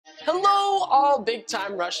all Big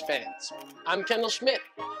Time Rush fans. I'm Kendall Schmidt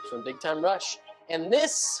from Big Time Rush, and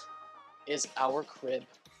this is our crib.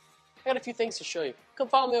 I got a few things to show you. Come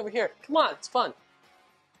follow me over here. Come on, it's fun.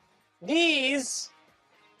 These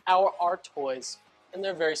are our toys, and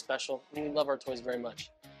they're very special, and we love our toys very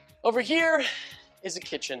much. Over here is a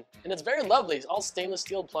kitchen, and it's very lovely. It's all stainless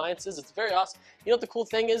steel appliances. It's very awesome. You know what the cool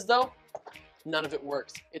thing is, though? None of it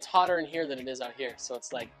works. It's hotter in here than it is out here, so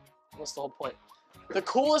it's like, what's the whole point? The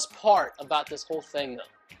coolest part about this whole thing, though,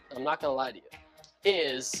 and I'm not gonna lie to you,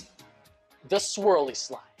 is the swirly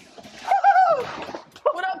slide.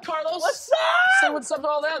 What up, Carlos? What's up? Say what's up to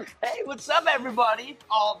all them. Hey, what's up, everybody?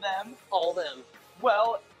 All them. All them.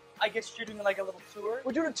 Well, I guess you're doing like a little tour.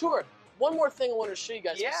 We're doing a tour. One more thing I wanted to show you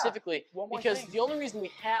guys specifically, because thing. the only reason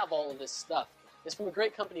we have all of this stuff is from a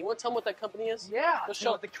great company. You want to tell them what that company is? Yeah. Let's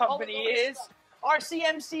show what the company is.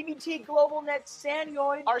 RCM CBT Global Net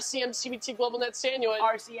Sanyoid. RCM CBT Global Net Sanyoid.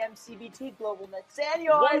 RCM CBT Global Net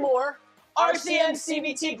Sanyoid. One more. RCM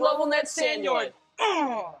CBT Global Net Sanyoid.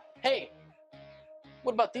 Hey,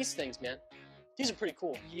 what about these things, man? These are pretty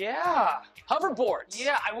cool. Yeah. Hoverboards.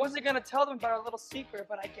 Yeah, I wasn't going to tell them about our little secret,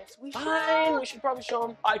 but I guess we should. Fine, we should probably show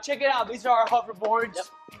them. All right, check it out. These are our hoverboards. Yep.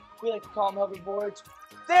 We like to call them hoverboards.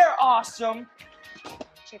 They're awesome.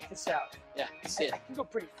 Check this out. Yeah, see it. I can go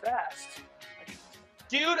pretty fast.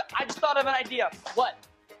 Dude, I just thought of an idea. What?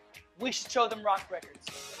 We should show them rock records.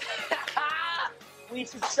 We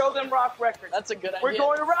should show them rock records. That's a good idea. We're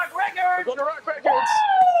going to rock records. We're going to rock records. Woo!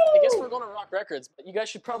 I guess we're going to rock records, but you guys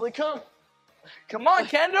should probably come. Come on,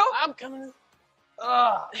 Kendall. I'm coming.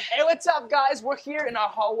 Hey, what's up, guys? We're here in our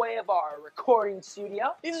hallway of our recording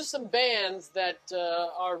studio. These are some bands that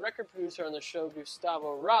our record producer on the show,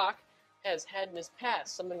 Gustavo Roque, has had in his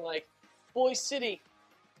past. Something like Boy City,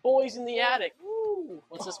 Boys in the Attic. Woo.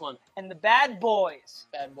 What's this one? And the Bad Boys.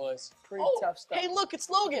 Bad Boys. Pretty tough stuff. Hey, look, it's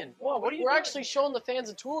Logan. Whoa, what are you We're doing? actually showing the fans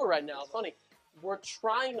a tour right now. It's funny. We're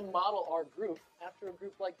trying to model our group after a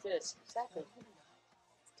group like this. Exactly.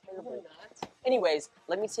 Terribly not. Anyways,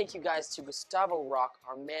 let me take you guys to Gustavo Roque,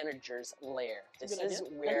 our manager's lair. This Good is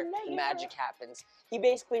idea. where the magic happens. He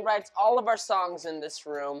basically writes all of our songs in this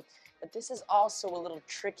room, but this is also a little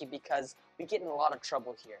tricky because we get in a lot of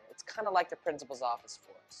trouble here. It's kind of like the principal's office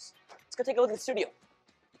for us. Let's go take a look at the studio.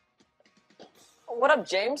 What up,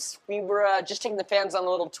 James? We were just taking the fans on a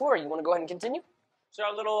little tour. You want to go ahead and continue? So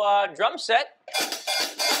our little drum set.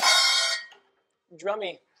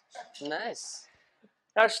 Drummy. Nice.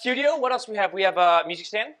 Our studio, what else we have? We have a music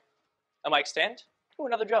stand, a mic stand. Oh,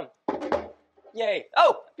 another drum. Yay.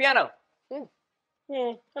 Oh, piano.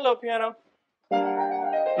 Hello, piano.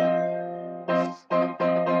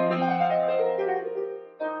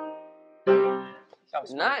 That was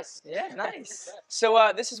fun. Nice. Yeah, nice.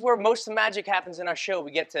 So this is where most of the magic happens in our show.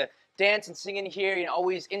 We get to dance and sing in here, you know,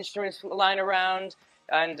 always instruments lying around,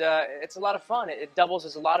 and it's a lot of fun. It doubles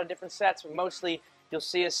as a lot of different sets, but mostly you'll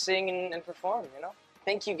see us sing and perform, you know?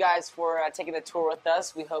 Thank you guys for taking the tour with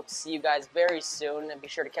us. We hope to see you guys very soon, and be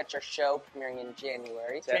sure to catch our show premiering in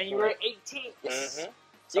January. January 18th. Yes. Mm-hmm.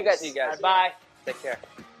 See you guys. See you guys. Bye. Take care.